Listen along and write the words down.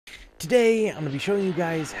Today, I'm going to be showing you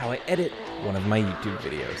guys how I edit one of my YouTube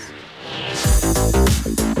videos.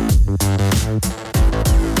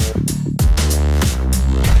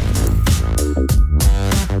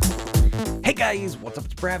 Hey guys, what's up?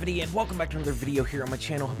 It's Bravity, and welcome back to another video here on my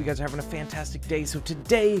channel. Hope you guys are having a fantastic day. So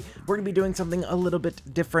today, we're going to be doing something a little bit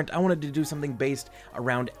different. I wanted to do something based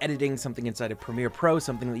around editing, something inside of Premiere Pro,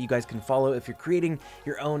 something that you guys can follow if you're creating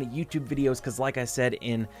your own YouTube videos, because like I said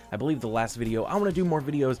in, I believe, the last video, I want to do more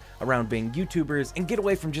videos around being YouTubers and get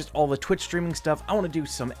away from just all the Twitch streaming stuff. I want to do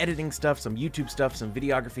some editing stuff, some YouTube stuff, some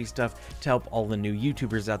videography stuff to help all the new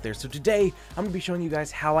YouTubers out there. So today, I'm going to be showing you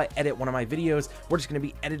guys how I edit one of my videos. We're just going to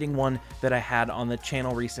be editing one that I had on the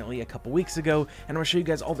channel recently a couple weeks ago, and I'm going to show you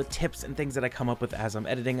guys all the tips and things that I come up with as I'm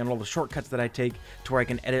editing and all the shortcuts that I take to where I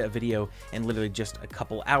can edit a video in literally just a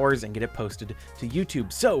couple hours and get it posted to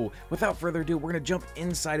YouTube. So without further ado, we're going to jump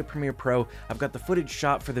inside of Premiere Pro. I've got the footage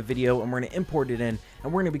shot for the video and we're going to import it in,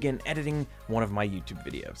 and we're going to begin editing one of my YouTube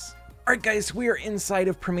videos. Alright guys, we are inside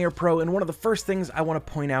of Premiere Pro, and one of the first things I want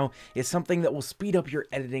to point out is something that will speed up your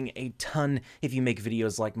editing a ton if you make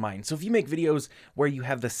videos like mine. So if you make videos where you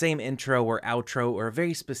have the same intro or outro or a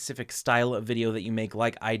very specific style of video that you make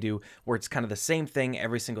like I do, where it's kind of the same thing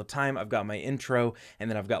every single time, I've got my intro, and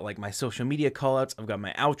then I've got like my social media callouts, I've got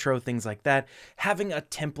my outro, things like that, having a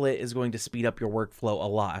template is going to speed up your workflow a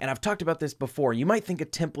lot. And I've talked about this before. You might think a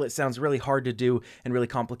template sounds really hard to do and really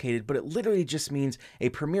complicated, but it literally just means a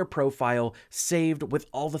Premiere Pro file saved with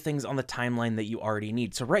all the things on the timeline that you already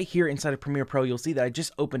need. So right here inside of Premiere Pro, you'll see that I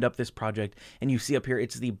just opened up this project, and you see up here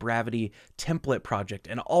it's the Bravity template project,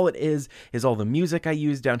 and all it is all the music I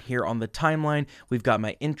use down here on the timeline. We've got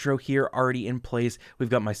my intro here already in place. We've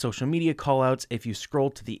got my social media callouts. If you scroll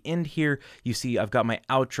to the end here, you see I've got my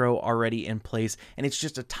outro already in place, and it's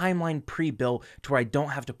just a timeline pre-built to where I don't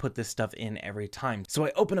have to put this stuff in every time. So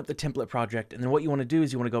I open up the template project, and then what you want to do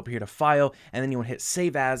is you want to go up here to File, and then you want to hit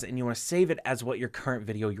Save As, and you want to save it as what your current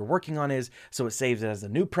video you're working on is, so it saves it as a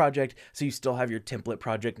new project, so you still have your template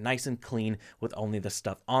project nice and clean with only the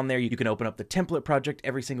stuff on there. You can open up the template project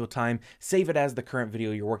every single time, save it as the current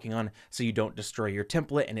video you're working on, so you don't destroy your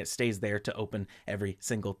template and it stays there to open every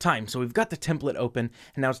single time. So we've got the template open,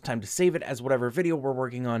 and now it's time to save it as whatever video we're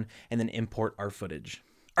working on and then import our footage.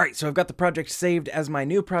 Alright, so I've got the project saved as my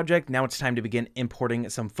new project. Now it's time to begin importing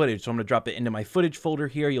some footage. So I'm going to drop it into my footage folder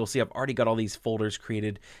here. You'll see I've already got all these folders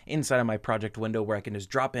created inside of my project window where I can just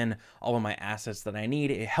drop in all of my assets that I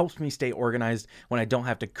need. It helps me stay organized when I don't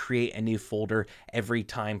have to create a new folder every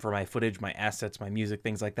time for my footage, my assets, my music,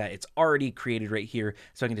 things like that. It's already created right here,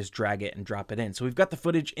 so I can just drag it and drop it in. So we've got the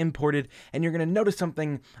footage imported, and you're going to notice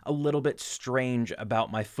something a little bit strange about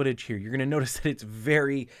my footage here. You're going to notice that it's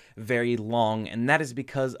very, very long, and that is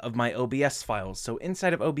because of my OBS files. So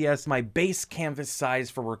inside of OBS, my base canvas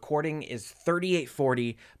size for recording is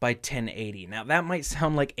 3840 by 1080. Now that might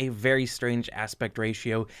sound like a very strange aspect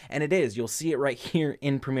ratio, and it is. You'll see it right here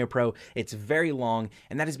in Premiere Pro. It's very long,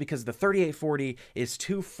 and that is because the 3840 is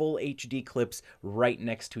two full HD clips right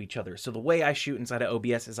next to each other. So the way I shoot inside of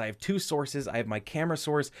OBS is I have two sources. I have my camera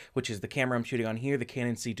source, which is the camera I'm shooting on here, the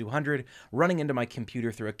Canon C200, running into my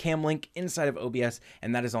computer through a cam link inside of OBS,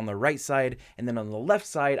 and that is on the right side. And then on the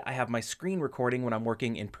left side, I have my screen recording when I'm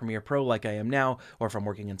working in Premiere Pro like I am now, or if I'm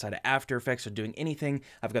working inside of After Effects or doing anything.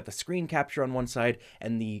 I've got the screen capture on one side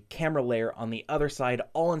and the camera layer on the other side,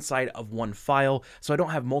 all inside of one file, so I don't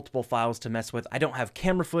have multiple files to mess with. I don't have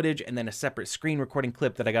camera footage and then a separate screen recording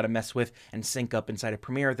clip that I got to mess with and sync up inside of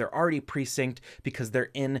Premiere. They're already pre-synced because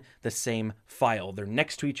they're in the same file. They're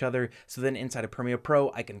next to each other, so then inside of Premiere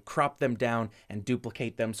Pro, I can crop them down and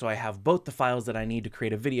duplicate them, so I have both the files that I need to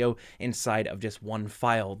create a video inside of just one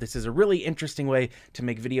file. This is a really interesting way to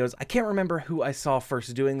make videos. I can't remember who I saw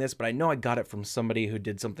first doing this, but I know I got it from somebody who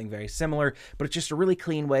did something very similar, but it's just a really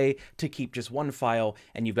clean way to keep just one file,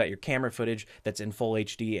 and you've got your camera footage that's in full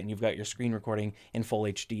HD, and you've got your screen recording in full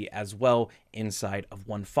HD as well inside of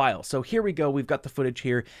one file. So here we go. We've got the footage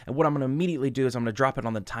here, and what I'm going to immediately do is I'm going to drop it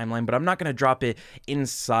on the timeline, but I'm not going to drop it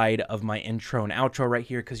inside of my intro and outro right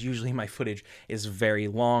here, because usually my footage is very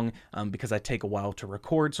long because I take a while to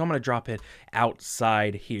record. So I'm going to drop it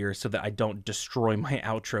outside here so that I don't destroy my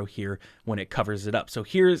outro here when it covers it up. So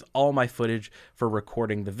here's all my footage for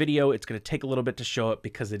recording the video. It's going to take a little bit to show up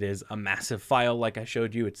because it is a massive file like I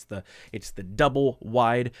showed you. It's the double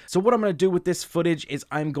wide. So what I'm going to do with this footage is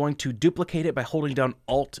I'm going to duplicate it by holding down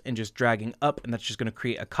Alt and just dragging up, and that's just going to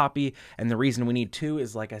create a copy. And the reason we need two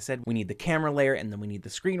is, like I said, we need the camera layer and then we need the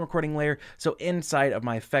screen recording layer. So inside of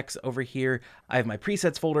my effects over here, I have my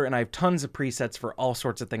presets folder, and I have tons of presets for all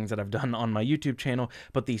sorts of things that I've done on my YouTube channel. channel,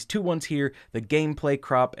 but these two ones here, the gameplay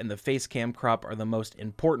crop and the face cam crop, are the most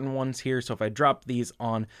important ones here. So if I drop these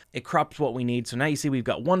on, it crops what we need. So now you see we've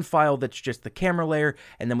got one file that's just the camera layer,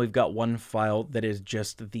 and then we've got one file that is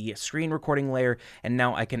just the screen recording layer, and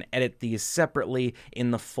now I can edit these separately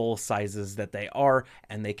in the full sizes that they are,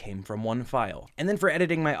 and they came from one file. And then for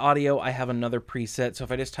editing my audio, I have another preset. So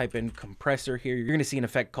if I just type in compressor here, you're going to see an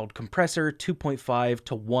effect called compressor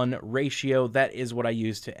 2.5:1 ratio. That is what I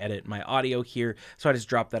use to edit my audio here. So I just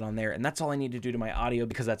drop that on there, and that's all I need to do to my audio,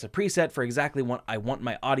 because that's a preset for exactly what I want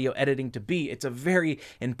my audio editing to be. It's a very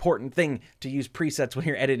important thing to use presets when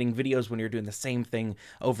you're editing videos, when you're doing the same thing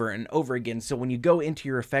over and over again. So when you go into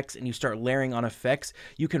your effects and you start layering on effects,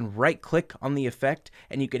 you can right click on the effect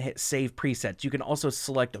and you can hit save presets. You can also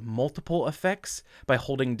select multiple effects by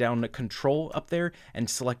holding down the control up there and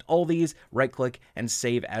select all these, right click and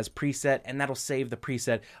save as preset, and that'll save the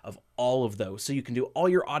preset of all of those. So you can do all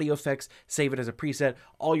your audio effects, save it as a preset,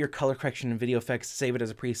 all your color correction and video effects, save it as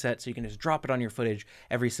a preset, so you can just drop it on your footage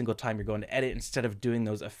every single time you're going to edit instead of doing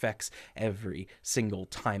those effects every single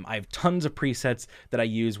time. I have tons of presets that I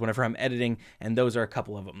use whenever I'm editing, and those are a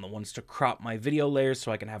couple of them. The ones to crop my video layers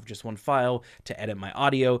so I can have just one file, to edit my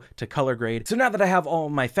audio, to color grade. So now that I have all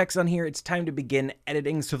of my effects on here, it's time to begin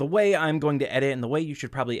editing. So the way I'm going to edit, and the way you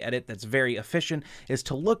should probably edit that's very efficient, is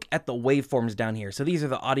to look at the waveforms down here. So these are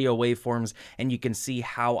the audio waveforms, and you can see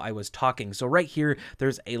how I was talking. So right here,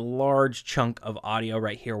 there's a large chunk of audio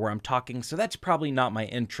right here where I'm talking. So that's probably not my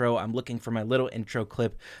intro. I'm looking for my little intro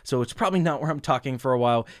clip. So it's probably not where I'm talking for a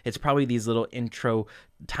while. It's probably these little intro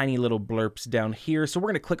tiny little blurps down here. So we're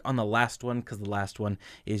going to click on the last one because the last one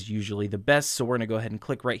is usually the best. So we're going to go ahead and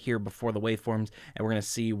click right here before the waveforms, and we're going to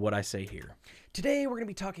see what I say here. Today, we're going to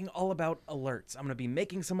be talking all about alerts. I'm going to be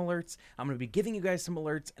making some alerts. I'm going to be giving you guys some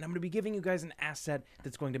alerts, and I'm going to be giving you guys an asset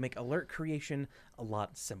that's going to make alert creation a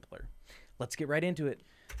lot simpler. Let's get right into it.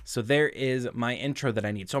 So there is my intro that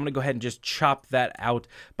I need. So I'm going to go ahead and just chop that out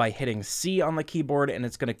by hitting C on the keyboard, and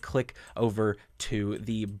it's going to click over to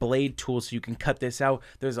the blade tool so you can cut this out.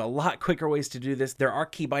 There's a lot quicker ways to do this. There are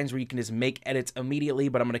keybinds where you can just make edits immediately,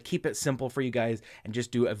 but I'm going to keep it simple for you guys and just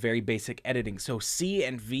do a very basic editing. So C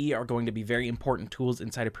and V are going to be very important tools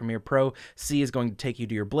inside of Premiere Pro. C is going to take you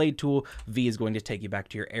to your blade tool. V is going to take you back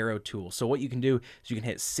to your arrow tool. So what you can do is you can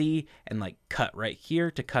hit C and like cut right here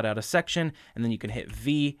to cut out a section, and then you can hit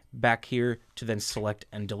V back here to then select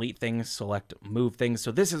and delete things, select, move things.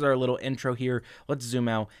 So this is our little intro here. Let's zoom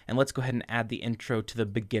out and let's go ahead and add the intro to the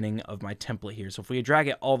beginning of my template here. So if we drag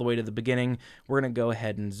it all the way to the beginning, we're going to go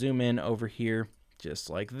ahead and zoom in over here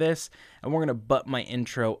just like this, and we're going to butt my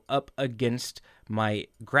intro up against my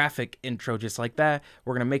graphic intro just like that.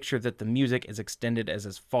 We're going to make sure that the music is extended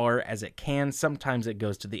as far as it can. Sometimes it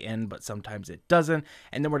goes to the end, but sometimes it doesn't.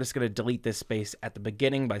 And then we're just going to delete this space at the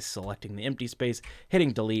beginning by selecting the empty space,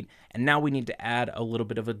 hitting delete. And now we need to add a little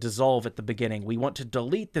bit of a dissolve at the beginning. We want to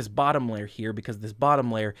delete this bottom layer here because this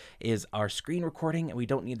bottom layer is our screen recording, and we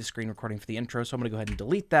don't need the screen recording for the intro. So I'm going to go ahead and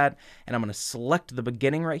delete that, and I'm going to select the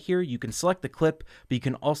beginning right here. You can select the clip, but you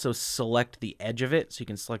can also select the edge of it. So you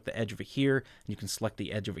can select the edge over here, and you can select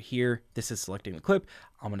the edge over here. This is selecting the clip.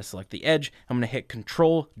 I'm going to select the edge. I'm going to hit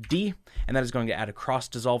Control D, and that is going to add a cross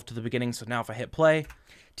dissolve to the beginning. So now if I hit play,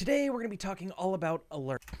 today we're going to be talking all about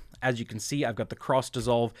alert. As you can see, I've got the cross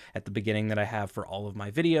dissolve at the beginning that I have for all of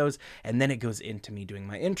my videos, and then it goes into me doing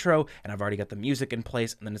my intro, and I've already got the music in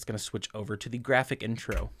place, and then it's going to switch over to the graphic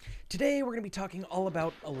intro. Today, we're going to be talking all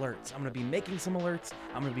about alerts. I'm going to be making some alerts,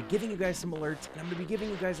 I'm going to be giving you guys some alerts, and I'm going to be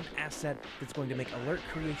giving you guys an asset that's going to make alert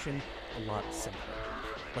creation a lot simpler.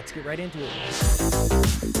 Let's get right into it.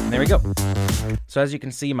 And there we go. So as you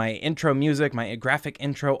can see, my intro music, my graphic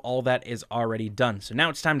intro, all that is already done. So now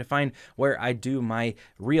it's time to find where I do my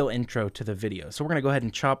real intro to the video. So we're going to go ahead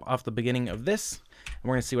and chop off the beginning of this, and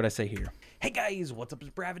we're going to see what I say here. Hey guys, what's up? It's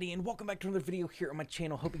Bravity, and welcome back to another video here on my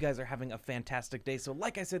channel. Hope you guys are having a fantastic day. So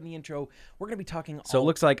like I said in the intro, we're going to be talking So it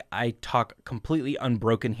looks like I talk completely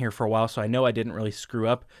unbroken here for a while, so I know I didn't really screw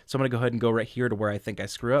up. So I'm going to go ahead and go right here to where I think I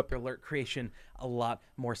screw up. Alert creation a lot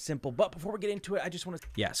more simple. But before we get into it, I just want to...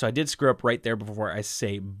 Yeah, so I did screw up right there before I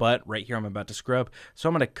say but. Right here I'm about to screw up. So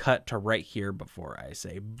I'm going to cut to right here before I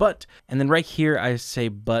say but. And then right here I say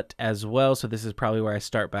but as well. So this is probably where I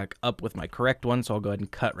start back up with my correct one. So I'll go ahead and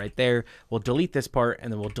cut right there. We'll delete this part,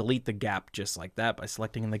 and then we'll delete the gap just like that by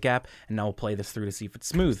selecting in the gap. And now we'll play this through to see if it's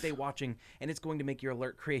smooth. Stay watching, and it's going to make your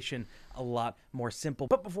alert creation a lot more simple.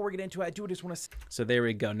 But before we get into it, I do just want to... So there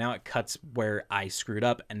we go. Now it cuts where I screwed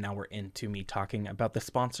up, and now we're into me talking about the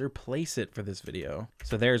sponsor Place It for this video.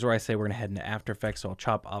 So there's where I say we're going to head into After Effects. So I'll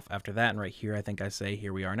chop off after that. And right here, I think I say,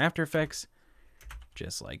 here we are in After Effects.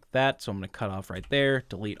 just like that. So I'm going to cut off right there,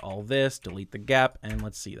 delete all this, delete the gap, and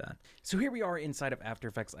let's see that. So here we are inside of After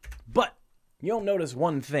Effects, but you'll notice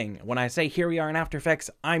one thing. When I say here we are in After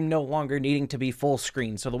Effects, I'm no longer needing to be full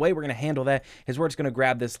screen. So the way we're going to handle that is we're just going to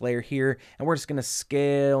grab this layer here and we're just going to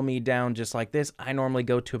scale me down just like this. I normally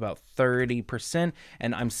go to about 30%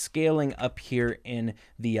 and I'm scaling up here in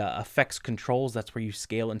the effects controls. That's where you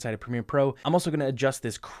scale inside of Premiere Pro. I'm also going to adjust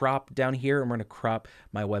this crop down here and we're going to crop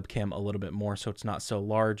my webcam a little bit more so it's not so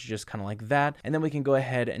large, just kind of like that. And then we can go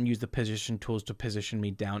ahead and use the position tools to position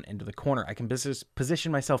me down into the corner. I can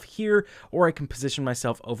position myself here, or I can position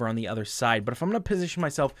myself over on the other side. But if I'm going to position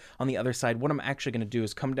myself on the other side, what I'm actually going to do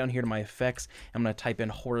is come down here to my effects. I'm going to type in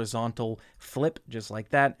horizontal flip just like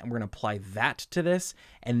that. And we're going to apply that to this.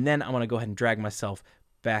 And then I'm going to go ahead and drag myself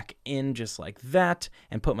back in just like that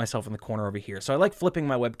and put myself in the corner over here. So I like flipping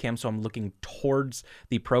my webcam so I'm looking towards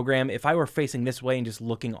the program. If I were facing this way and just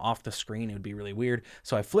looking off the screen, it would be really weird.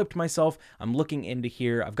 So I flipped myself. I'm looking into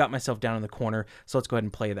here. I've got myself down in the corner. So let's go ahead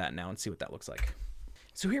and play that now and see what that looks like.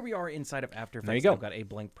 So here we are inside of After Effects. There you go. I've got a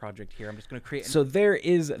blank project here. I'm just going to create. So there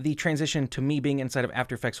is the transition to me being inside of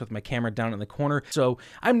After Effects with my camera down in the corner. So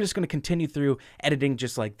I'm just going to continue through editing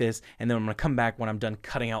just like this. And then I'm going to come back when I'm done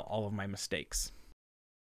cutting out all of my mistakes.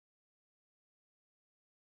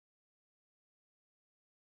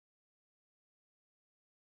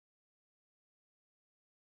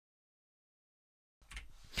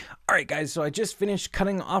 Alright guys, so I just finished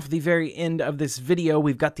cutting off the very end of this video.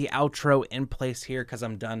 We've got the outro in place here because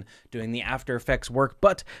I'm done doing the After Effects work.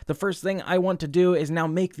 But the first thing I want to do is now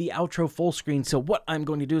make the outro full screen. So what I'm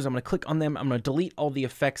going to do is I'm going to click on them. I'm going to delete all the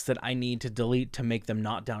effects that I need to delete to make them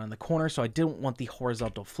not down in the corner. So I don't want the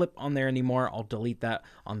horizontal flip on there anymore. I'll delete that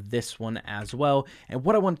on this one as well. And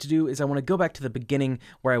what I want to do is I want to go back to the beginning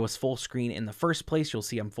where I was full screen in the first place. You'll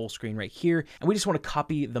see I'm full screen right here. And we just want to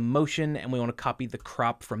copy the motion and we want to copy the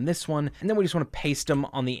crop from this one, and then we just want to paste them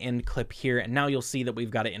on the end clip here, and now you'll see that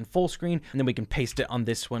we've got it in full screen, and then we can paste it on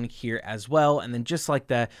this one here as well, and then just like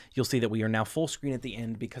that, you'll see that we are now full screen at the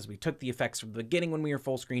end because we took the effects from the beginning when we were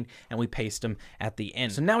full screen and we paste them at the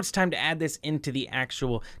end. So now it's time to add this into the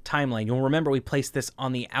actual timeline. You'll remember we placed this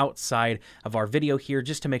on the outside of our video here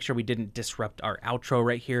just to make sure we didn't disrupt our outro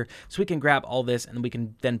right here. So we can grab all this and we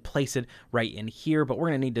can then place it right in here, but we're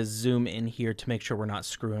going to need to zoom in here to make sure we're not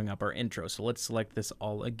screwing up our intro. So let's select this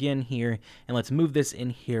all again here, and let's move this in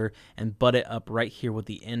here and butt it up right here with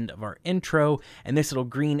the end of our intro. And this little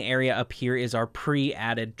green area up here is our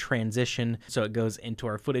pre-added transition, so it goes into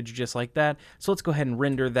our footage just like that. So let's go ahead and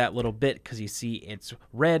render that little bit because you see it's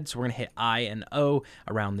red, so we're gonna hit I and O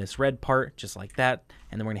around this red part just like that,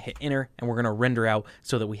 and then we're gonna hit enter and we're gonna render out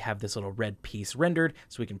so that we have this little red piece rendered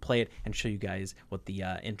so we can play it and show you guys what the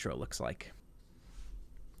intro looks like.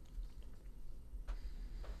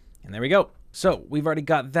 And there we go. So we've already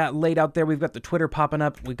got that laid out there. We've got the Twitter popping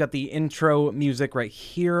up. We've got the intro music right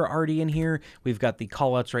here already in here. We've got the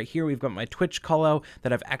callouts right here. We've got my Twitch callout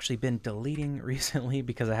that I've actually been deleting recently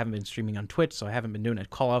because I haven't been streaming on Twitch, so I haven't been doing a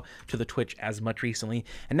callout to the Twitch as much recently.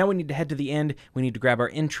 And now we need to head to the end. We need to grab our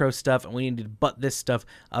intro stuff, and we need to butt this stuff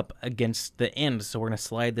up against the end. So we're going to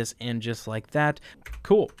slide this in just like that.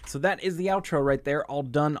 Cool. So that is the outro right there, all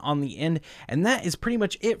done on the end. And that is pretty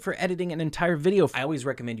much it for editing an entire video. I always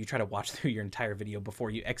recommend you try to watch through your entire video before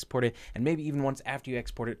you export it, and maybe even once after you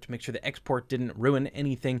export it to make sure the export didn't ruin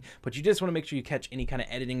anything. But you just want to make sure you catch any kind of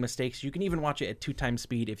editing mistakes. You can even watch it at 2x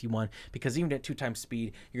speed if you want, because even at 2x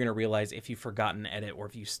speed you're going to realize if you've forgotten to edit or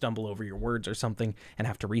if you stumble over your words or something and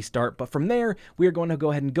have to restart. But from there we are going to go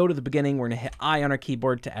ahead and go to the beginning. We're going to hit I on our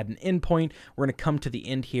keyboard to add an end point. We're going to come to the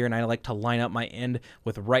end here, and I like to line up my end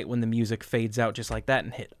with right when the music fades out just like that,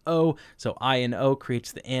 and hit O. So I and O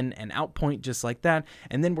creates the in and out point just like that.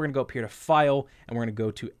 And then we're going to go up here to File, and we're going to go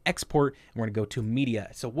to Export, and we're going to go to Media.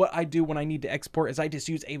 So what I do when I need to export is I just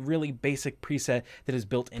use a really basic preset that is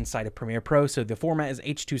built inside of Premiere Pro. So the format is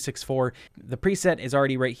H.264. The preset is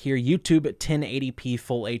already right here, YouTube 1080p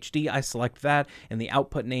Full HD. I select that, and the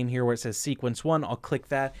output name here where it says Sequence 1, I'll click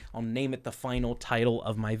that. I'll name it the final title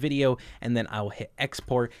of my video, and then I'll hit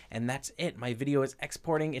Export, and that's it. My video is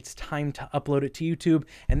exporting. It's time to upload it to YouTube,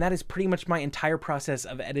 and that is pretty much my entire process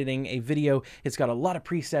of editing a video. It's got a lot of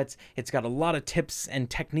presets. It's got a lot of tips and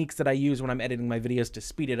techniques that I use when I'm editing my videos to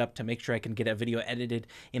speed it up to make sure I can get a video edited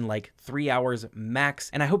in like 3 hours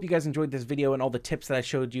max. And I hope you guys enjoyed this video and all the tips that I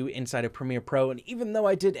showed you inside of Premiere Pro. And even though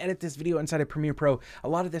I did edit this video inside of Premiere Pro, a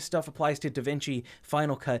lot of this stuff applies to DaVinci,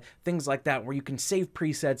 Final Cut, things like that, where you can save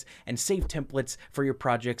presets and save templates for your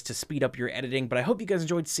projects to speed up your editing. But I hope you guys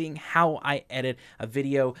enjoyed seeing how I edit a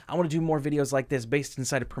video. I want to do more videos like this based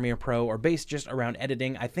inside of Premiere Pro or based just around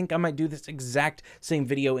editing. I think I might do this exact same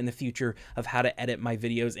video in the future reminder of how to edit my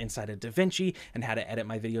videos inside of DaVinci and how to edit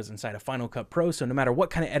my videos inside of Final Cut Pro. So no matter what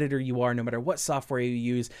kind of editor you are, no matter what software you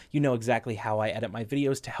use, you know exactly how I edit my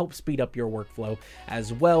videos to help speed up your workflow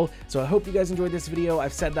as well. So I hope you guys enjoyed this video.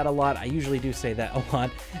 I've said that a lot. I usually do say that a lot,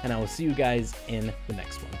 and I will see you guys in the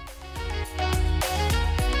next one.